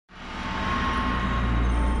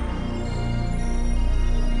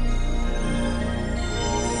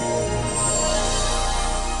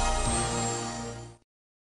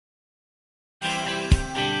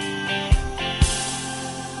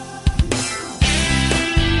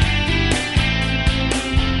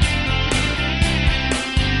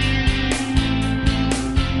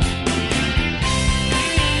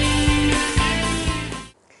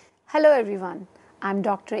everyone. I'm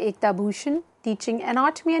Dr. Ekta Bhushan, teaching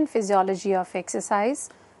anatomy and physiology of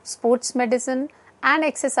exercise, sports medicine and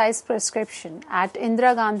exercise prescription at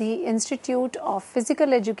Indira Gandhi Institute of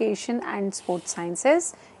Physical Education and Sports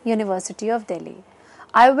Sciences, University of Delhi.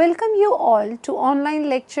 I welcome you all to online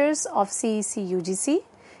lectures of CEC-UGC.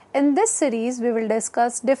 In this series, we will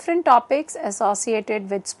discuss different topics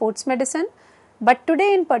associated with sports medicine, but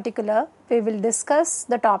today in particular, we will discuss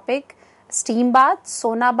the topic steam bath,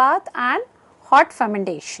 sauna bath and hot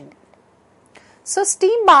fermentation. So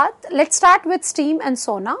steam bath, let's start with steam and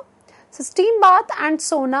sauna. So steam bath and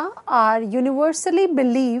sauna are universally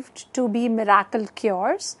believed to be miracle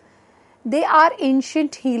cures. They are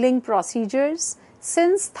ancient healing procedures.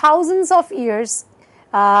 Since thousands of years,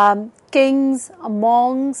 kings,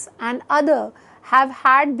 monks and other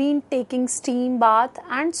have been taking steam bath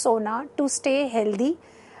and sauna to stay healthy,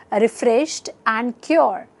 refreshed and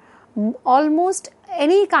cure almost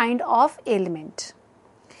any kind of ailment.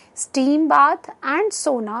 Steam bath and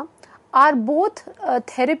sauna are both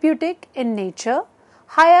therapeutic in nature.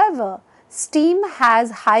 However, steam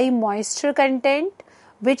has high moisture content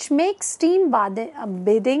which makes steam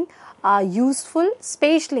bathing useful,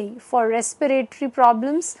 especially for respiratory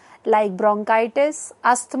problems like bronchitis,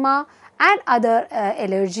 asthma and other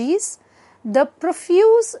allergies. The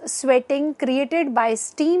profuse sweating created by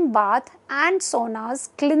steam bath and saunas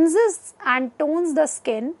cleanses and tones the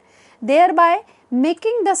skin, thereby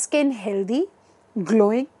making the skin healthy,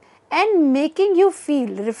 glowing and making you feel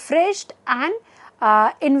refreshed and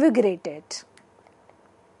invigorated.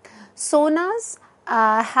 Saunas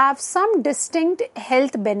have some distinct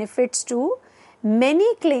health benefits too.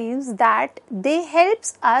 Many claims that they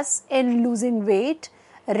helps us in losing weight,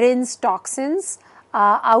 rinse toxins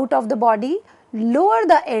out of the body, lower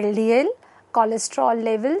the LDL, cholesterol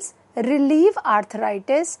levels, relieve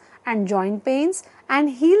arthritis and joint pains and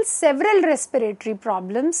heal several respiratory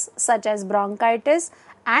problems such as bronchitis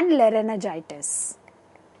and laryngitis.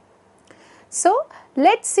 So,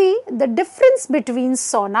 let's see the difference between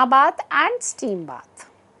sauna bath and steam bath.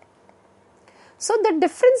 So, the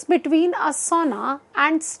difference between a sauna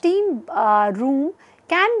and steam room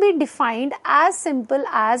can be defined as simple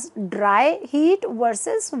as dry heat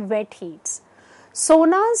versus wet heats.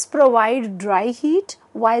 Saunas provide dry heat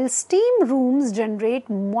while steam rooms generate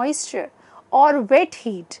moisture or wet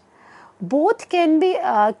heat. Both can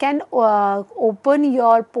open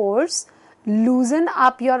your pores, loosen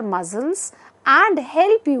up your muscles and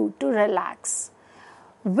help you to relax.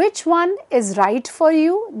 Which one is right for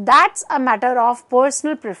you? That's a matter of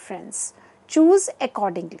personal preference. Choose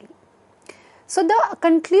accordingly. So the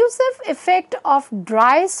conclusive effect of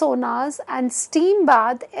dry saunas and steam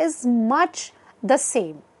bath is much the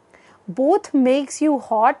same. Both makes you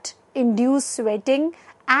hot, induce sweating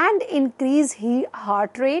and increase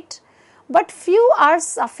heart rate, but few are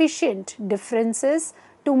sufficient differences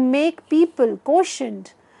to make people question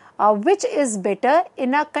which is better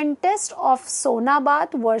in a contest of sauna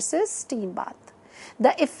bath versus steam bath.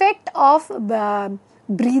 The effect of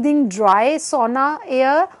breathing dry sauna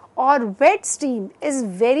air or wet steam is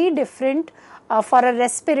very different for a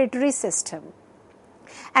respiratory system.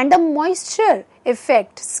 And the moisture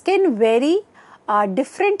effect skin vary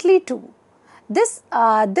differently too. This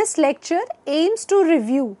lecture aims to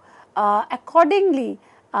review accordingly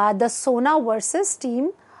the sauna versus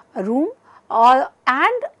steam room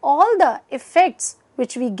and all the effects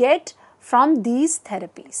which we get from these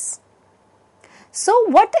therapies. So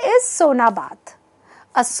what is sauna bath?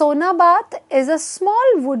 A sauna bath is a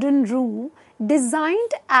small wooden room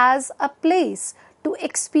designed as a place to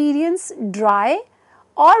experience dry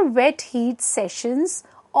or wet heat sessions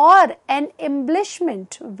or an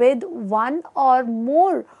embellishment with one or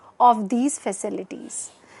more of these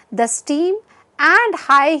facilities. The steam and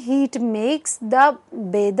high heat makes the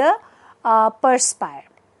bather perspire.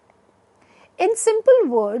 In simple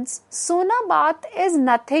words, sauna bath is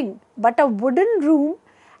nothing but a wooden room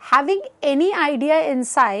having any idea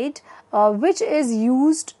inside which is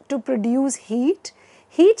used to produce heat.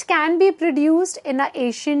 Heat can be produced in an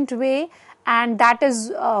ancient way and that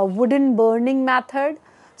is wooden burning method.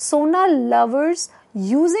 Sauna lovers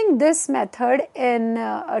using this method in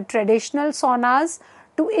traditional saunas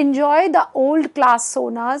to enjoy the old class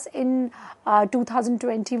saunas in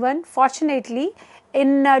 2021. Fortunately,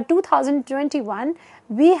 in 2021,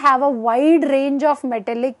 we have a wide range of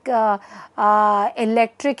metallic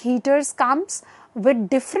electric heaters comes with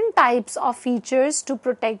different types of features to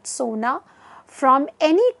protect sauna from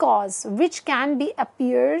any cause which can be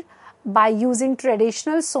appeared by using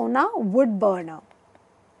traditional sauna wood burner.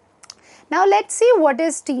 Now let's see what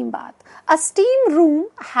is steam bath. A steam room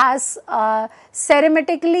has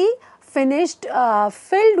ceramatically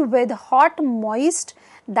filled with hot moist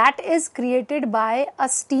that is created by a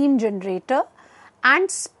steam generator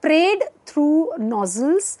and sprayed through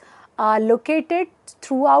nozzles located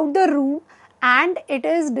throughout the room, and it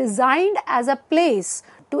is designed as a place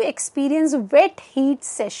to experience wet heat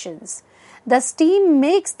sessions. The steam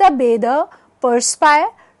makes the bather perspire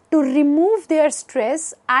to remove their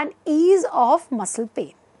stress and ease of muscle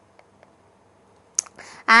pain.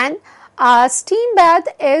 And steam bath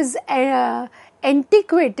is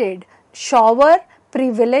antiquated shower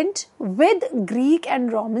prevalent with Greek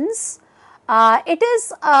and Romans. It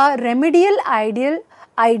is a remedial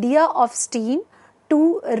idea of steam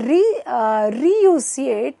to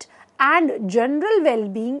reusate and general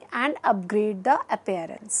well-being and upgrade the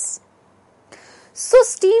appearance. So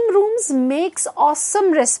steam rooms makes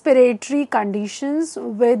awesome respiratory conditions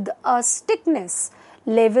with a stiffness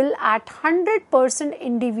level at 100%.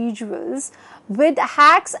 Individuals with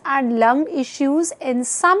hacks and lung issues in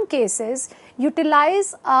some cases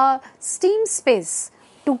utilize a steam space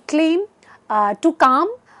to calm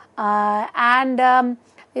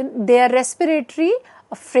their respiratory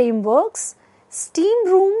frameworks. Steam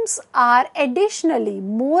rooms are additionally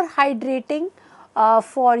more hydrating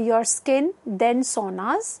for your skin than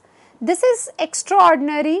saunas. This is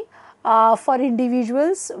extraordinary for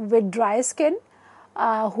individuals with dry skin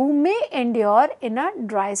who may endure in a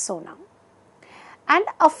dry sauna. And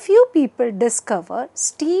a few people discover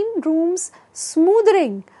steam rooms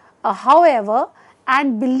smoothing, however,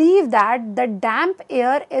 and believe that the damp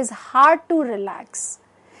air is hard to relax.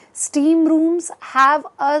 Steam rooms have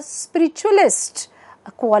a spiritualist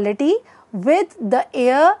quality with the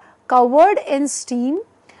air covered in steam,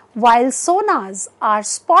 while saunas are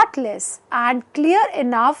spotless and clear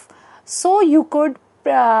enough so you could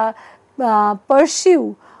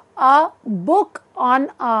pursue a book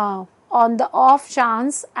on the off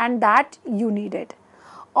chance and that you need it.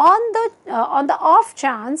 On the off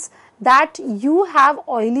chance that you have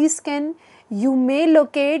oily skin, you may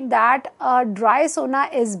locate that a dry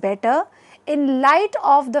sauna is better in light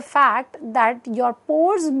of the fact that your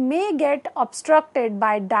pores may get obstructed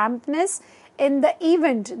by dampness in the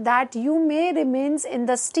event that you may remain in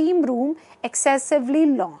the steam room excessively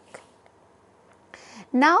long.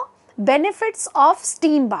 Now, benefits of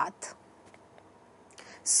steam bath.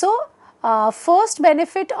 So, first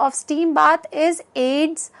benefit of steam bath is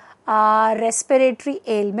aids respiratory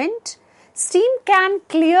ailment. Steam can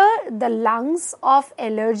clear the lungs of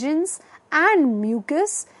allergens and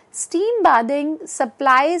mucus. Steam bathing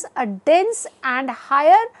supplies a dense and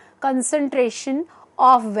higher concentration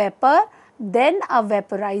of vapor than a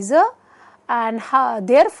vaporizer, and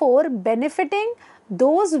therefore benefiting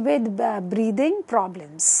those with breathing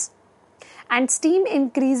problems. And steam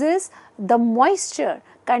increases the moisture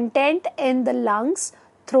content in the lungs,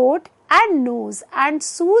 throat and nose and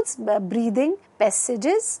soothes breathing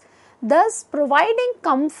passages, thus providing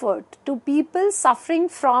comfort to people suffering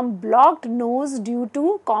from blocked nose due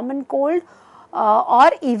to common cold or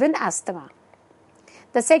even asthma.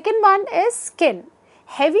 The second one is skin.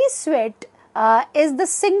 Heavy sweat is the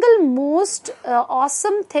single most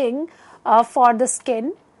awesome thing for the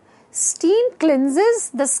skin. Steam cleanses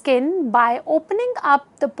the skin by opening up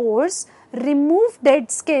the pores, remove dead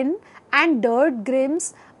skin and dirt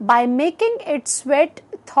grooves by making it sweat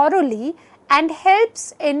thoroughly, and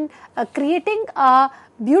helps in creating a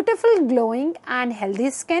beautiful, glowing and healthy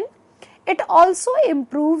skin. It also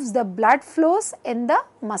improves the blood flows in the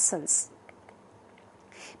muscles.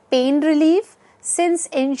 Pain relief. Since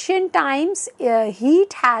ancient times,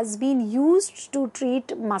 heat has been used to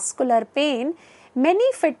treat muscular pain.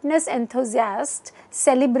 Many fitness enthusiasts,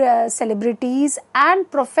 celebrities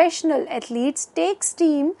and professional athletes take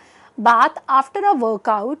steam bath after a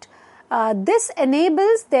workout. This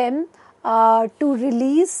enables them to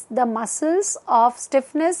release the muscles of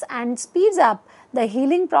stiffness and speeds up the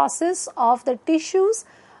healing process of the tissues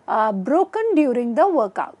broken during the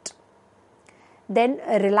workout. Then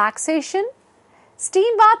relaxation.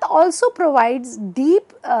 Steam bath also provides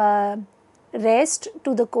deep rest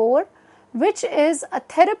to the core, which is a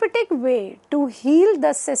therapeutic way to heal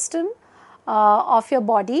the system of your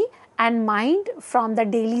body and mind from the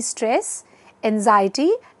daily stress,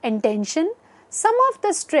 anxiety and tension. Some of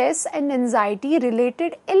the stress and anxiety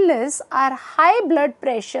related illness are high blood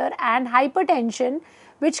pressure and hypertension,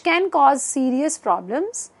 which can cause serious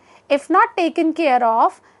problems. If not taken care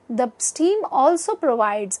of, the steam also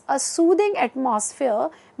provides a soothing atmosphere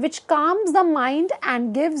which calms the mind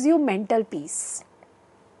and gives you mental peace.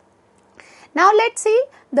 Now let's see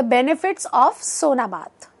the benefits of sauna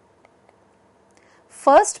bath.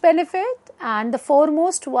 First benefit and the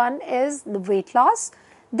foremost one is the weight loss.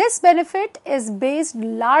 This benefit is based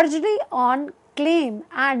largely on claim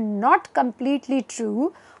and not completely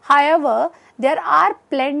true. However, there are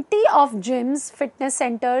plenty of gyms, fitness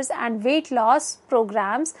centers and weight loss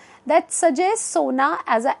programs that suggest sauna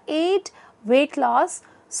as a aid weight loss.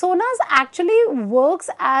 Saunas actually works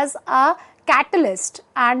as a catalyst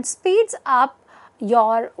and speeds up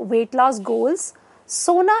your weight loss goals.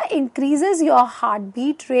 Sauna increases your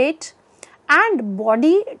heartbeat rate and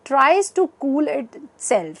body tries to cool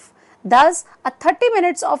itself. Thus, a 30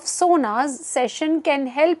 minutes of sauna session can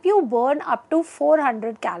help you burn up to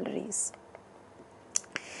 400 calories.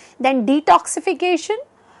 Then detoxification.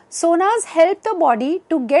 Saunas help the body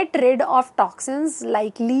to get rid of toxins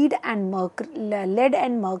like lead and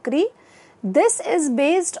mercury. This is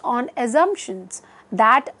based on assumptions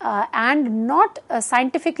that and not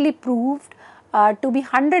scientifically proved to be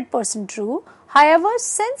 100% true. However,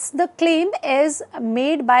 since the claim is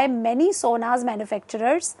made by many saunas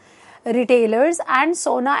manufacturers, retailers and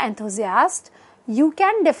sauna enthusiasts, you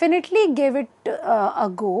can definitely give it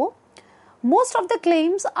a go. Most of the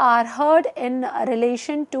claims are heard in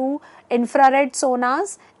relation to infrared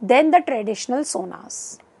saunas than the traditional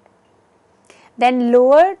saunas. Then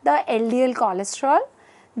lower the LDL cholesterol.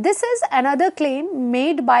 This is another claim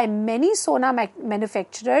made by many sauna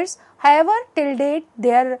manufacturers. However, till date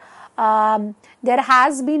there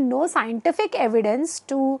has been no scientific evidence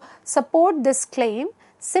to support this claim.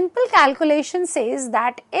 Simple calculation says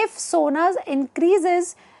that if saunas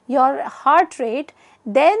increases your heart rate,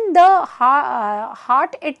 then the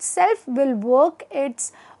heart itself will work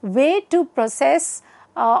its way to process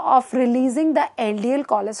of releasing the LDL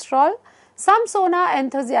cholesterol. Some sauna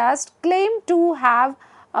enthusiasts claim to have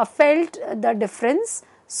felt the difference,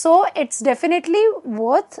 so it's definitely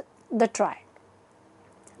worth the try.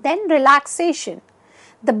 Then relaxation.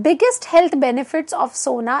 The biggest health benefits of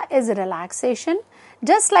sauna is relaxation.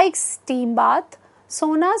 Just like steam bath,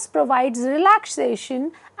 saunas provides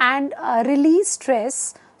relaxation and release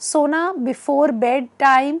stress. Sauna before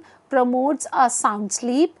bedtime promotes a sound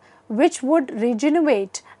sleep, which would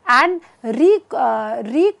regenerate and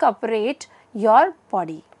recuperate your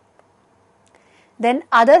body. Then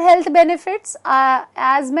other health benefits,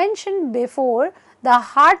 as mentioned before, the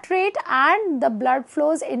heart rate and the blood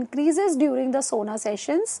flows increases during the sauna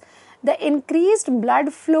sessions. The increased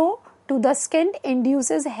blood flow to the skin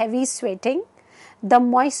induces heavy sweating. The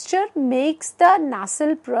moisture makes the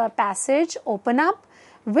nasal passage open up,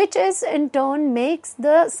 which is in turn makes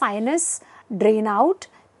the sinus drain out.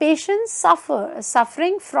 Patients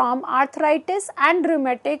suffering from arthritis and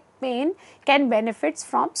rheumatic pain can benefit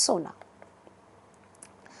from sauna.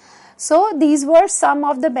 So these were some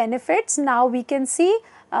of the benefits. Now we can see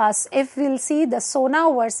if we'll see the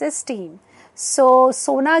sauna versus steam. So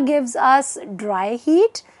sauna gives us dry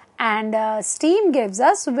heat and steam gives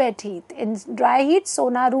us wet heat. In dry heat,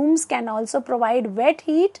 sauna rooms can also provide wet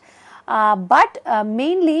heat, but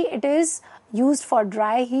mainly it is used for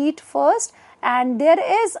dry heat first, and there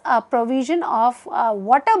is a provision of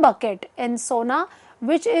water bucket in sauna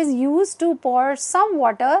which is used to pour some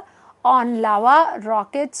water on lava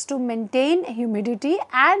rockets to maintain humidity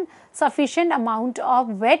and sufficient amount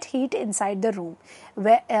of wet heat inside the room.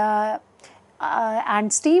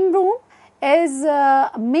 And steam room is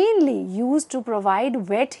mainly used to provide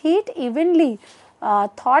wet heat evenly.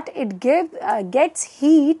 Thought it gets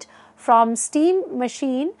heat from steam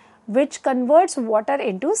machine which converts water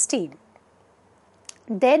into steam.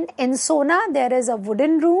 Then in sauna there is a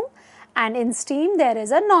wooden room and in steam there is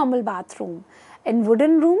a normal bathroom. In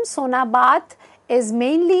wooden room, sauna bath is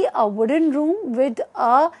mainly a wooden room with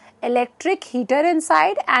a electric heater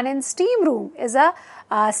inside, and in steam room is a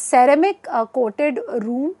ceramic coated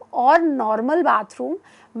room or normal bathroom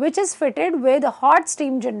which is fitted with a hot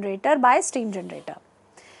steam generator by steam generator.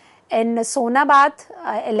 In sauna bath,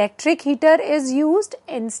 electric heater is used.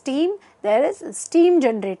 In steam, there is steam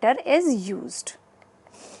generator is used.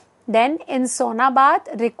 Then in sauna bath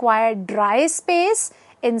required dry space.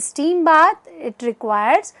 In steam bath, it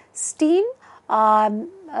requires steam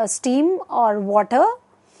or water.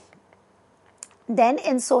 Then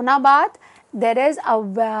in sauna bath, there is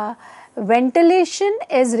a ventilation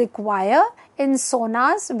is required. In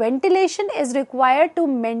saunas, ventilation is required to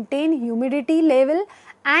maintain humidity level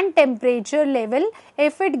and temperature level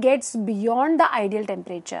if it gets beyond the ideal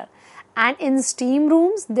temperature. And in steam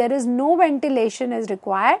rooms, there is no ventilation is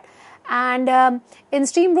required. And in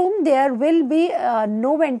steam room there will be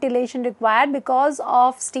no ventilation required because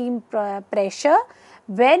of steam pressure.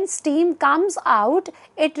 When steam comes out,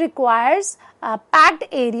 it requires a packed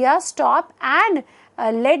area stop and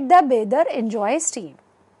let the bather enjoy steam.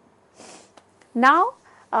 Now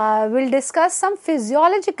we'll discuss some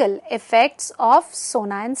physiological effects of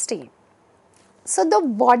sauna and steam. So the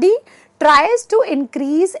body tries to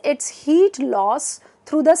increase its heat loss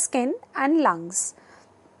through the skin and lungs.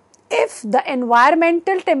 If the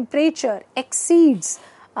environmental temperature exceeds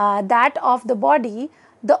that of the body,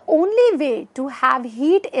 the only way to have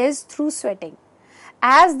heat is through sweating.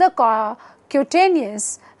 As the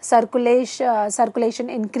cutaneous circulation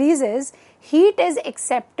increases, heat is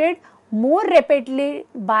accepted more rapidly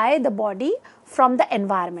by the body from the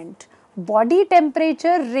environment. Body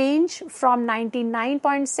temperature range from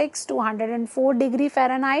 99.6 to 104 degree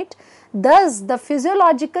Fahrenheit. Thus, the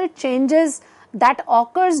physiological changes that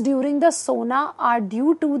occurs during the sauna are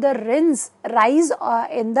due to the rise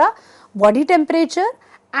in the body temperature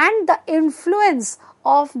and the influence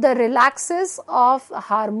of the relaxes of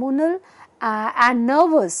hormonal and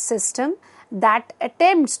nervous system that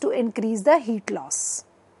attempts to increase the heat loss.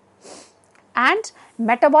 And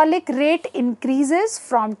metabolic rate increases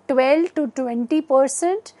from 12 to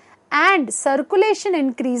 20% and circulation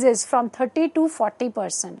increases from 30 to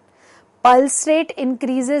 40%. Pulse rate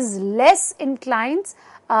increases less inclines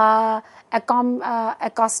accustomed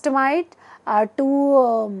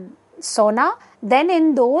to sauna than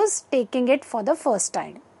in those taking it for the first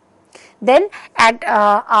time. Then at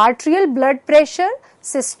arterial blood pressure,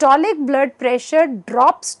 systolic blood pressure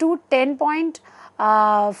drops to 10.4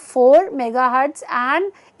 megahertz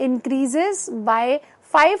and increases by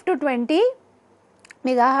 5 to 20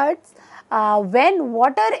 megahertz when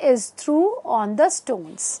water is through on the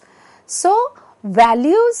stones. So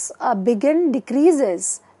values begin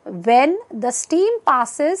decreases when the steam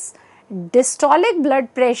passes. Systolic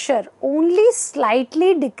blood pressure only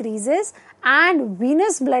slightly decreases and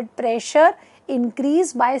venous blood pressure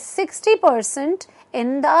increase by 60%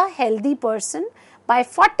 in the healthy person, by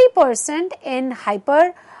 40% in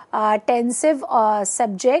hypertensive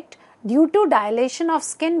subject due to dilation of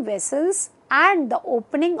skin vessels and the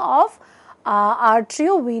opening of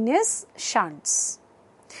arteriovenous shunts.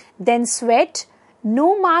 Then sweat.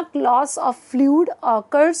 No marked loss of fluid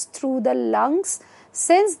occurs through the lungs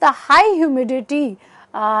since the high humidity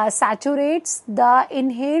saturates the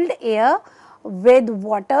inhaled air with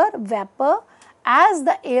water vapor as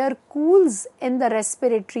the air cools in the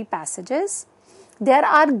respiratory passages. There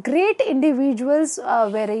are great individuals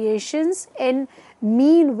variations in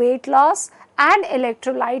mean weight loss and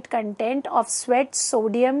electrolyte content of sweat,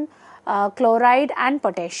 sodium, chloride and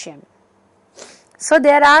potassium. So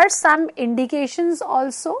there are some indications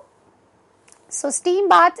also. So steam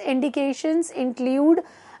bath indications include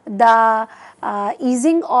the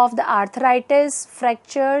easing of the arthritis,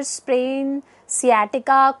 fractures, sprain,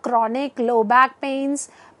 sciatica, chronic low back pains,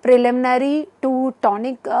 preliminary to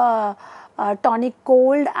tonic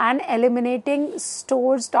cold and eliminating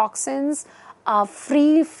stores toxins,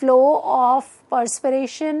 free flow of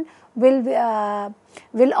perspiration will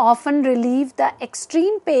often relieve the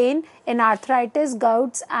extreme pain in arthritis,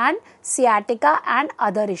 gouts and sciatica and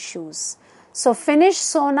other issues. So Finnish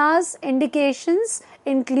sauna's indications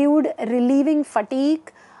include relieving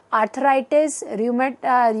fatigue, arthritis,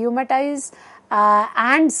 rheumatitis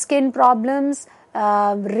and skin problems,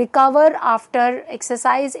 recover after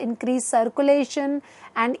exercise, increase circulation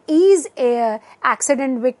and ease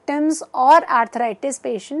accident victims or arthritis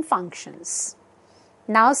patient functions.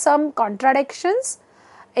 Now some contradictions.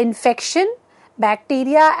 Infection.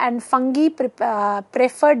 Bacteria and fungi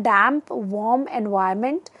prefer damp, warm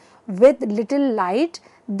environment with little light.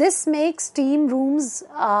 This makes steam rooms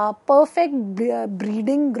perfect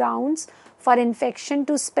breeding grounds for infection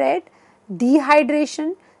to spread.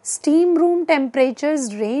 Dehydration. Steam room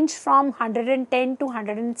temperatures range from 110 to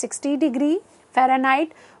 160 degree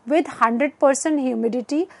Fahrenheit with 100%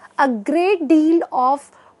 humidity. A great deal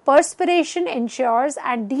of perspiration ensures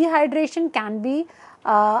and dehydration can be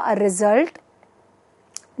a result.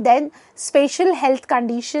 Then special health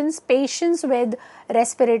conditions, patients with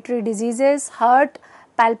respiratory diseases, heart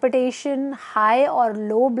palpitation, high or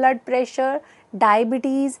low blood pressure,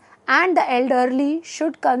 diabetes and the elderly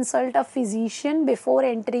should consult a physician before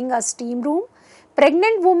entering a steam room.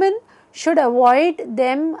 Pregnant women should avoid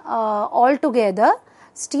them altogether.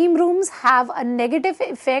 Steam rooms have a negative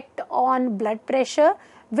effect on blood pressure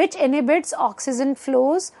which inhibits oxygen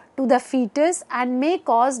flows to the fetus and may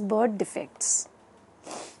cause birth defects.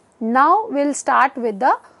 Now we'll start with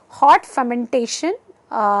the hot fomentation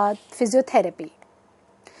physiotherapy.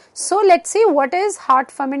 So let's see what is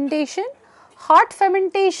hot fomentation. Hot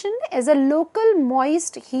fomentation is a local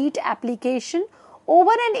moist heat application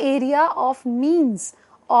over an area of means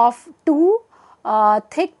of two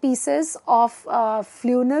thick pieces of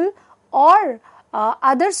flannel or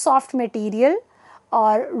other soft material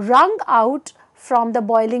or wrung out from the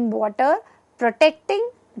boiling water,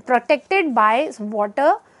 protected by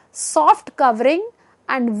water, soft covering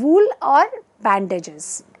and wool or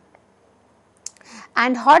bandages.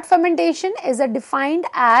 And hot fermentation is defined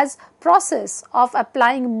as process of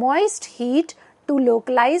applying moist heat to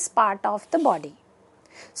localized part of the body.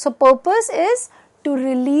 So purpose is to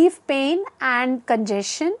relieve pain and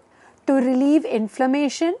congestion, to relieve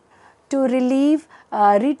inflammation, to relieve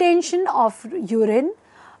retention of urine,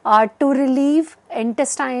 to relieve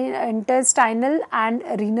intestinal and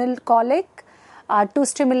renal colic, to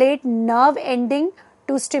stimulate nerve ending,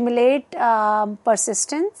 to stimulate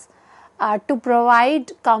persistence, to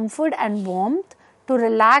provide comfort and warmth, to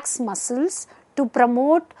relax muscles, to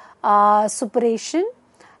promote suppuration,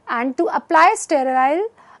 and to apply sterile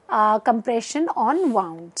compression on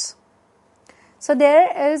wounds. So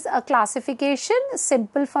there is a classification.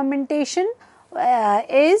 Simple fermentation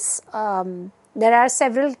there are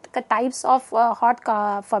several types of hot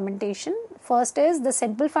fermentation. First is the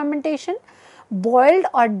simple fermentation. Boiled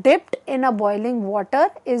or dipped in a boiling water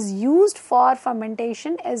is used for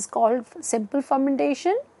fermentation, is called simple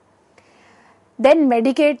fermentation. Then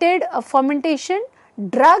medicated fermentation.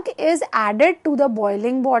 Drug is added to the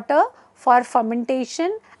boiling water for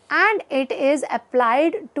fermentation and it is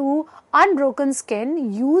applied to unbroken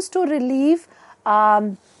skin, used to relieve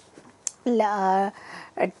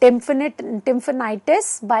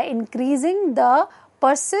tymphanitis by increasing the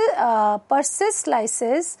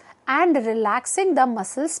persislysis and relaxing the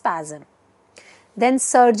muscle spasm. Then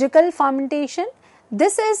surgical fermentation.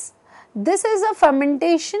 This is a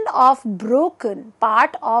fermentation of broken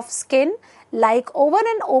part of skin like over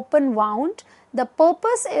an open wound. The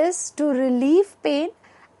purpose is to relieve pain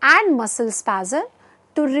and muscle spasm,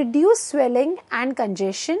 to reduce swelling and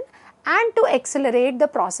congestion and to accelerate the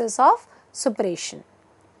process of suppuration.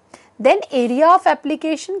 Then area of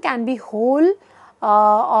application can be whole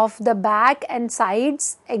of the back and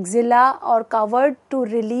sides, axilla or covered to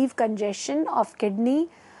relieve congestion of kidney,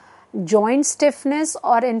 joint stiffness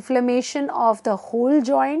or inflammation of the whole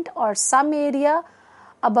joint or some area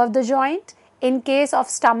above the joint. In case of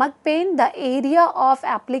stomach pain, the area of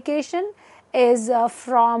application is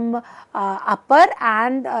from upper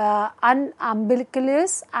and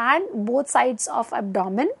umbilicus and both sides of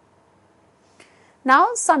abdomen. Now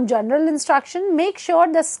some general instruction: make sure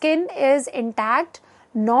the skin is intact,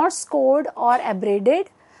 not scored or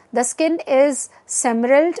abraded. The skin is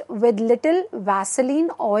smeared with little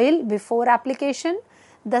Vaseline oil before application.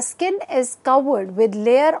 The skin is covered with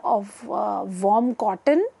layer of warm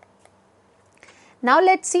cotton. Now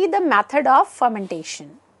let's see the method of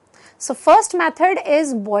fermentation. So first method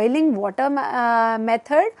is boiling water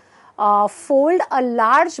method. Fold a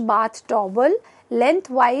large bath towel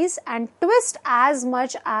lengthwise and twist as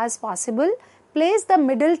much as possible. Place the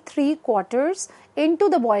middle 3/4 into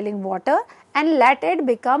the boiling water and let it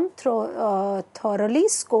become thoroughly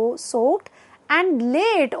soaked and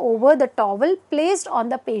lay it over the towel placed on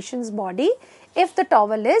the patient's body if the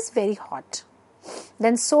towel is very hot.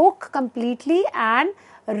 Then soak completely and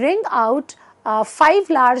wring out 5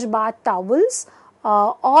 large bath towels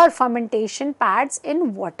or fermentation pads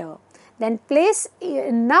in water. Then place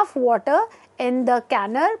enough water in the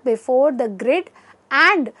canner before the grid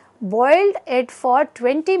and boiled it for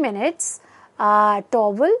 20 minutes.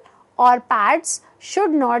 Towel or pads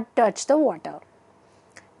should not touch the water.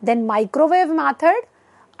 Then microwave method.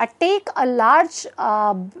 Take a large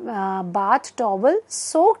bath towel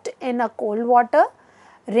soaked in a cold water.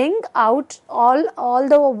 Wring out all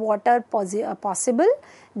the water possible.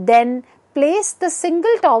 Then place the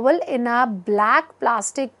single towel in a black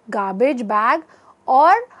plastic garbage bag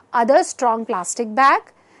or other strong plastic bag.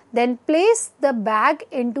 Then place the bag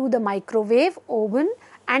into the microwave oven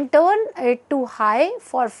and turn it to high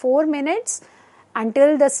for 4 minutes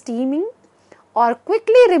until the steaming, or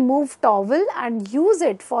quickly remove towel and use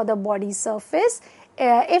it for the body surface.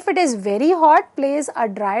 If it is very hot, place a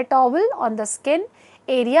dry towel on the skin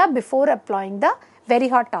area before applying the very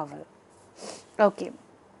hot towel. Okay.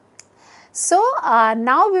 So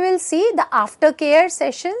now we will see the aftercare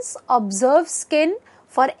sessions. Observe skin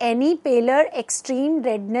for any paler, extreme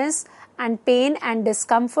redness and pain and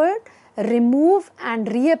discomfort. Remove and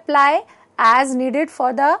reapply as needed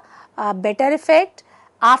for the better effect.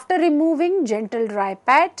 After removing, gentle dry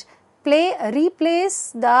pat.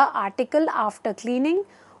 Replace the article after cleaning.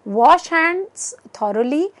 Wash hands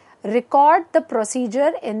thoroughly. Record the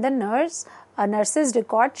procedure in the nurse's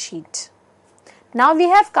record sheet. Now we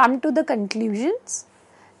have come to the conclusions.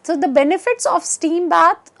 So the benefits of steam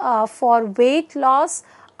bath for weight loss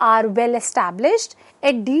are well established.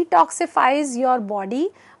 It detoxifies your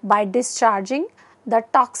body by discharging the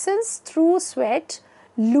toxins through sweat.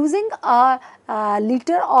 Losing a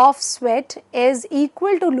liter of sweat is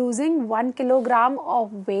equal to losing 1 kilogram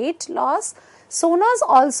of weight loss. Saunas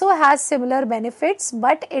also has similar benefits,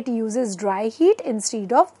 but it uses dry heat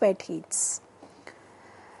instead of wet heats.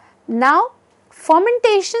 Now,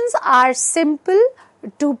 fermentations are simple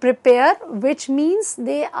to prepare, which means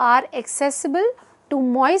they are accessible to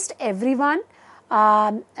most everyone,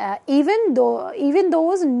 even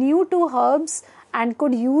those new to herbs and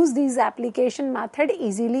could use these application method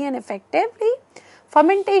easily and effectively.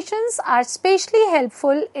 Fermentations are especially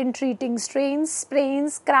helpful in treating strains,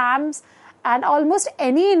 sprains, cramps, and almost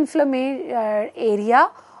any inflammatory area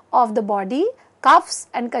of the body. Coughs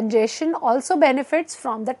and congestion also benefits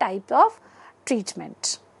from the type of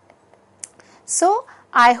treatment. So,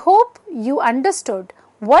 I hope you understood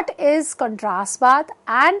what is contrast bath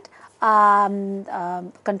and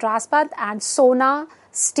sauna,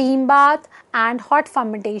 steam bath and hot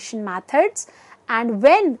fermentation methods, and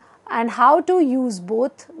when and how to use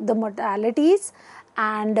both the modalities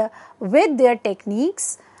and with their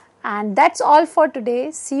techniques. And that's all for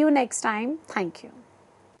today. See you next time. Thank you.